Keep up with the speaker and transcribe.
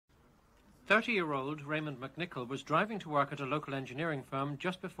30-year-old Raymond McNicol was driving to work at a local engineering firm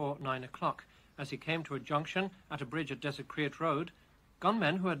just before 9 o'clock. As he came to a junction at a bridge at Desertcreat Road,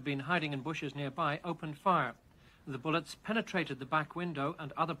 gunmen who had been hiding in bushes nearby opened fire. The bullets penetrated the back window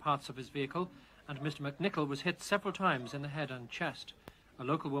and other parts of his vehicle, and Mr. McNicol was hit several times in the head and chest. A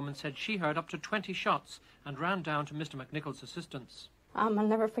local woman said she heard up to 20 shots and ran down to Mr. McNicol's assistance. I'll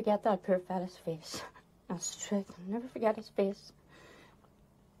never forget that poor fella's face. That's the truth. I'll never forget his face.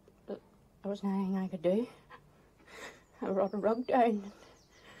 But there wasn't anything I could do. I brought a rug down,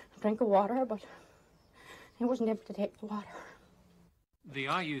 a drink of water, but he wasn't able to take the water. The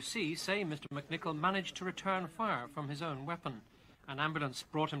RUC say Mr. McNicol managed to return fire from his own weapon. An ambulance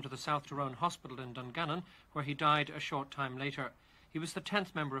brought him to the South Tyrone Hospital in Dungannon, where he died a short time later. He was the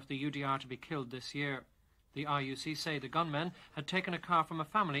 10th member of the UDR to be killed this year. The RUC say the gunmen had taken a car from a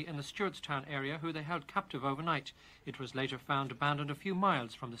family in the Stewartstown area who they held captive overnight. It was later found abandoned a few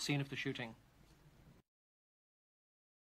miles from the scene of the shooting.